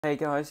Hey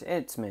guys,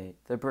 it's me,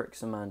 the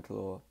Bricks and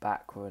Mandalore,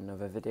 back with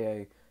another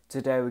video.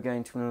 Today we're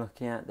going to be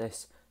looking at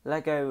this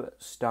LEGO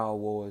Star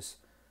Wars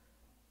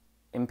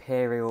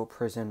Imperial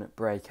Prison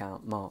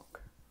Breakout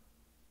mock.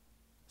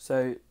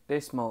 So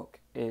this mock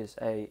is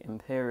a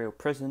Imperial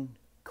prison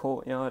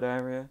courtyard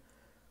area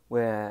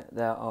where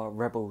there are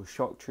rebel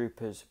shock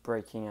troopers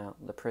breaking out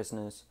the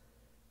prisoners,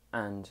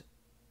 and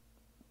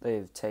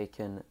they've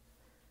taken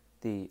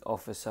the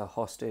officer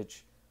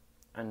hostage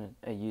and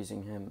are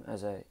using him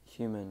as a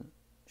human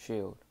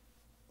shield.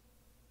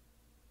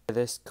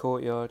 This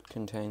courtyard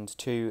contains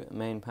two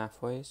main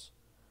pathways,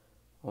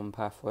 one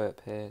pathway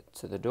up here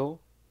to the door,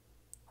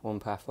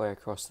 one pathway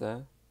across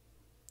there,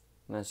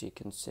 and as you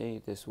can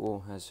see this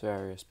wall has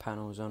various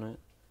panels on it,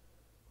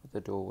 with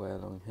the doorway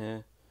along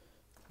here,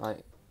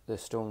 like the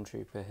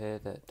stormtrooper here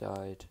that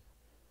died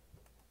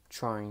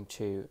trying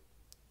to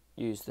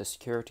use the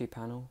security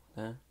panel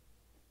there.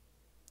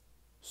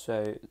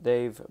 So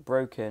they've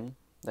broken,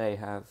 they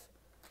have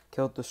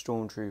killed the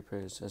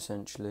stormtroopers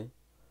essentially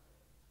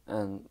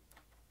and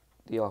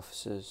the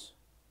officers.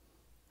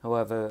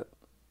 However,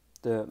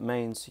 the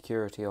main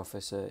security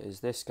officer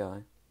is this guy,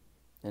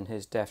 and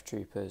his death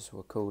troopers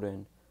were called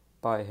in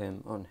by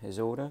him on his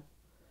order.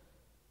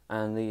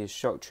 And these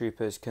shock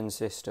troopers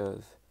consist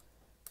of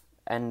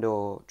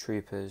Endor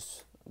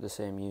troopers, the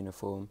same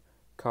uniform,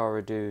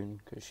 Cara Dune,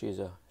 because she's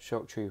a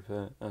shock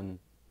trooper, and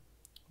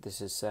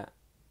this is set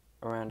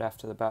around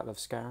after the Battle of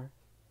Scarif.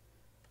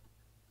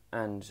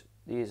 And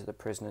these are the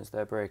prisoners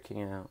they're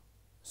breaking out.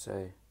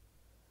 So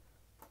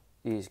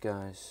these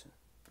guys,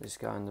 this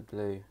guy in the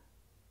blue,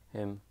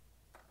 him.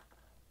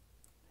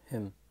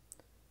 And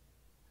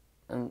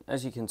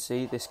as you can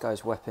see, this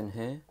guy's weapon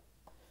here,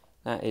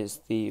 that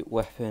is the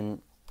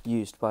weapon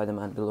used by the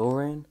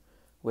Mandalorian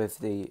with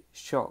the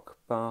shock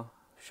part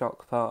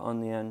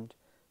on the end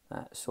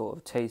that sort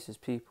of tases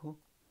people,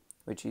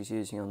 which he's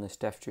using on this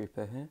death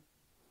trooper here.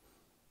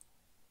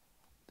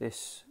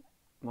 This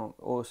mock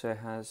also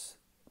has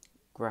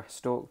grass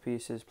stalk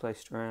pieces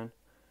placed around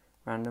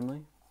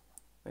randomly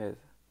with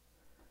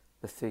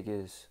the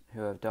figures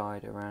who have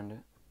died around it.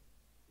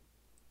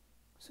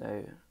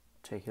 So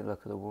take a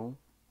look at the wall.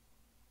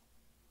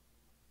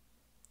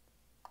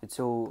 It's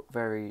all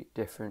very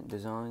different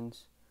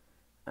designs,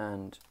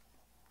 and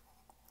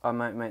I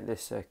might make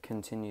this a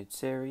continued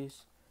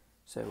series,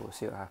 so we'll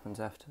see what happens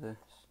after this.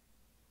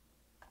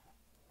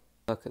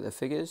 Look at the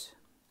figures.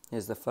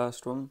 Here's the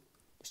first one.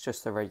 It's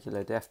just a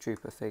regular Death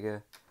Trooper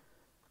figure,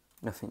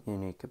 nothing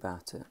unique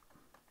about it.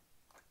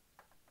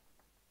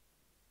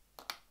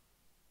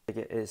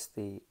 It is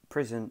the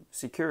prison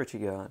security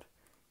guard,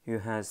 who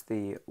has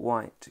the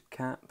white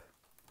cap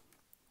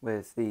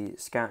with the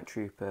scout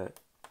trooper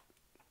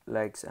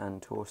legs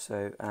and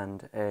torso,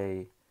 and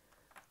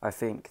I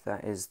think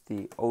that is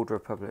the Old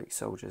Republic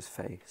soldier's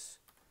face.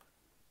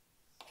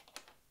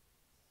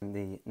 And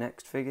the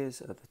next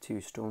figures are the two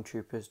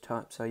stormtroopers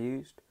types I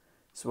used.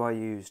 So I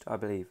used, I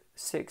believe,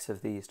 6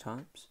 of these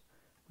types,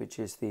 which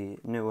is the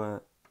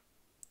newer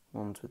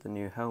ones with the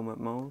new helmet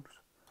mould,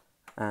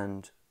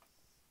 and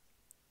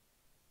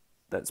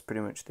that's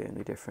pretty much the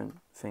only different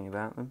thing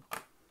about them.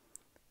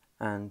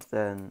 And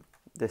then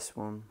this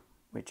one,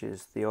 which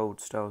is the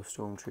old style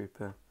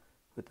stormtrooper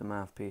with the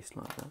mouthpiece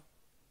like that.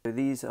 So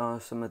these are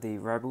some of the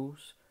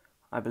rebels.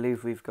 I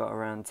believe we've got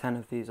around 10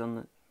 of these on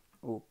the,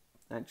 or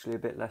actually a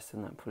bit less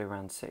than that, probably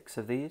around 6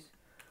 of these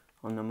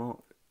on the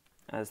mock,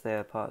 as they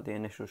are part of the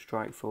initial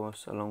strike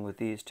force along with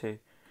these two,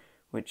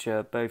 which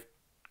are both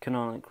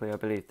canonically, I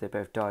believe they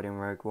both died in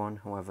Rogue One.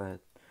 However,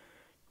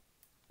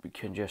 we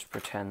can just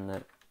pretend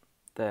that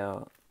they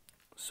are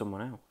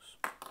someone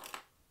else.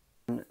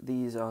 And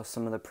these are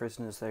some of the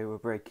prisoners they were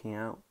breaking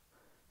out.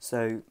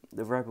 So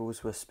the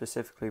rebels were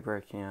specifically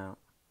breaking out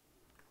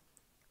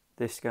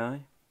this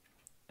guy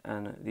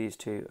and these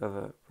two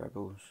other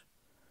rebels.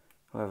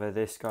 However,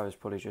 this guy was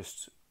probably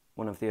just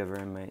one of the other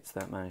inmates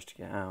that managed to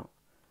get out,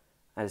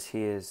 as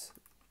he is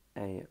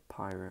a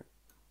pirate.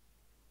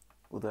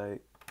 Although,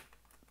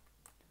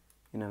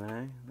 you never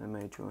know, they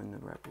may join the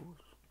rebels.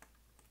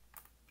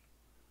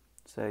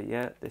 So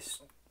yeah, this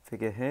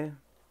figure here,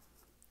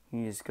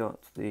 he's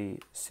got the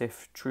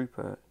Sith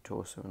trooper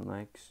torso and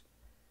legs,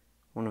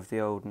 one of the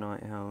old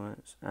knight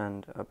helmets,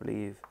 and I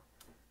believe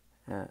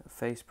a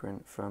face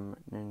print from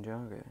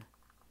Ninjago.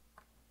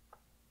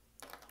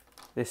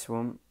 This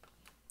one,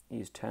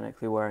 he's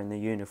technically wearing the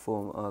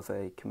uniform of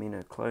a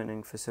Camino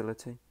cloning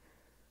facility.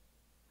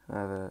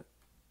 However,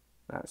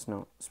 that's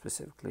not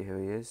specifically who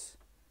he is.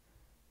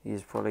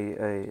 He's probably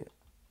a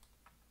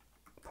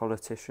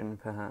politician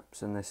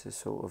perhaps, and this is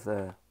sort of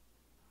the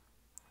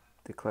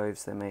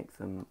clothes they make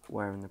them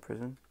wear in the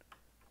prison.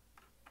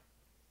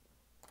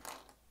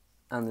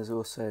 And there's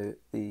also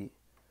the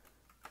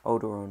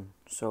Alderaan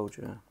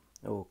soldier,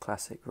 or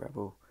classic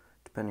rebel,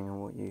 depending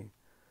on what you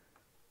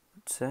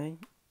would say.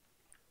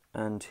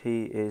 And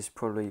he is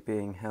probably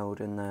being held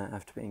in there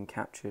after being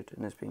captured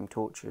and is being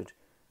tortured,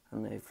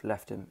 and they've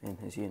left him in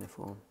his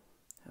uniform.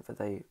 However,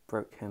 they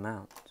broke him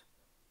out.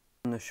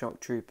 And the shock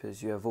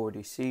troopers you have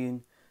already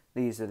seen,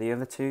 these are the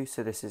other two.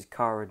 So this is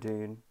Cara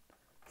Dune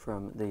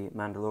from the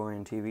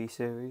Mandalorian TV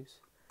series,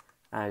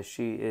 as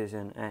she is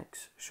an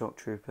ex-shock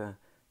trooper.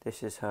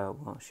 This is her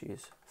while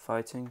she's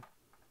fighting,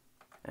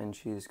 and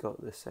she's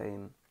got the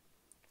same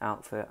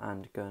outfit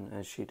and gun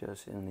as she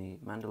does in the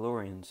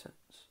Mandalorian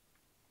sets.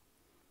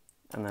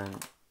 And then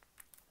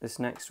this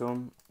next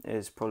one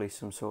is probably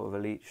some sort of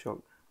elite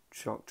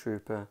shock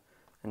trooper,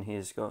 and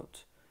he's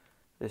got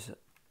this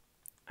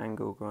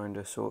angle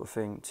grinder sort of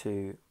thing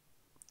to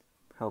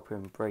help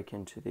him break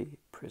into the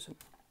prison.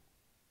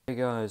 Hey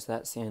guys,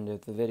 that's the end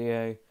of the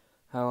video.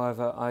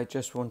 However, I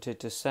just wanted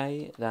to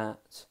say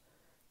that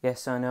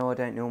yes, I know I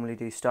don't normally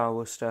do Star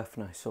Wars stuff,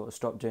 and I sort of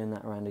stopped doing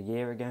that around a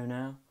year ago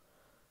now,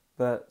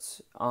 but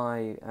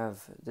I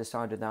have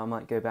decided that I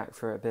might go back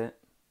for a bit.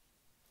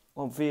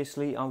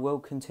 Obviously, I will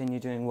continue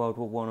doing World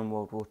War I and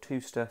World War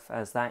II stuff,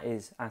 as that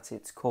is at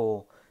its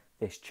core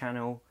this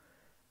channel,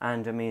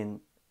 and I mean,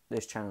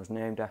 this channel is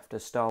named after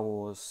Star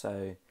Wars,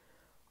 so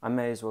I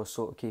may as well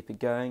sort of keep it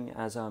going,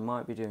 as I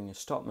might be doing a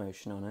stop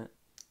motion on it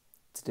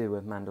to do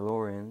with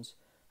Mandalorians,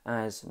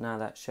 as now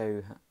that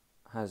show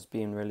has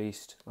been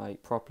released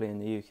like properly in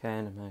the UK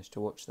and I managed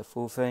to watch the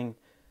full thing,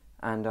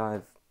 and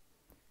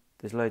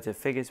there's loads of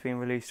figures being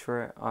released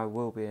for it. I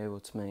will be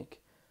able to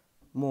make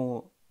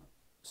more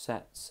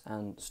sets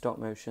and stop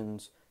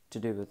motions to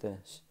do with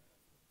this.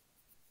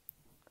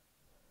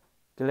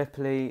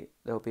 Gallipoli,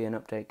 there'll be an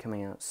update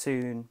coming out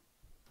soon.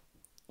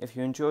 If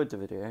you enjoyed the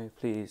video,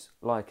 please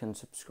like and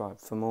subscribe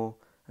for more,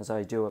 as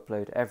I do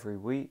upload every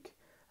week,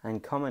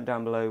 and comment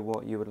down below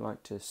what you would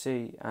like to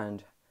see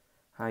and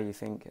how you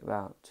think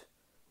about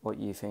what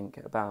you think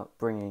about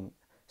bringing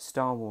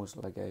Star Wars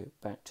Lego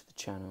back to the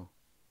channel.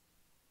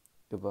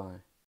 Goodbye.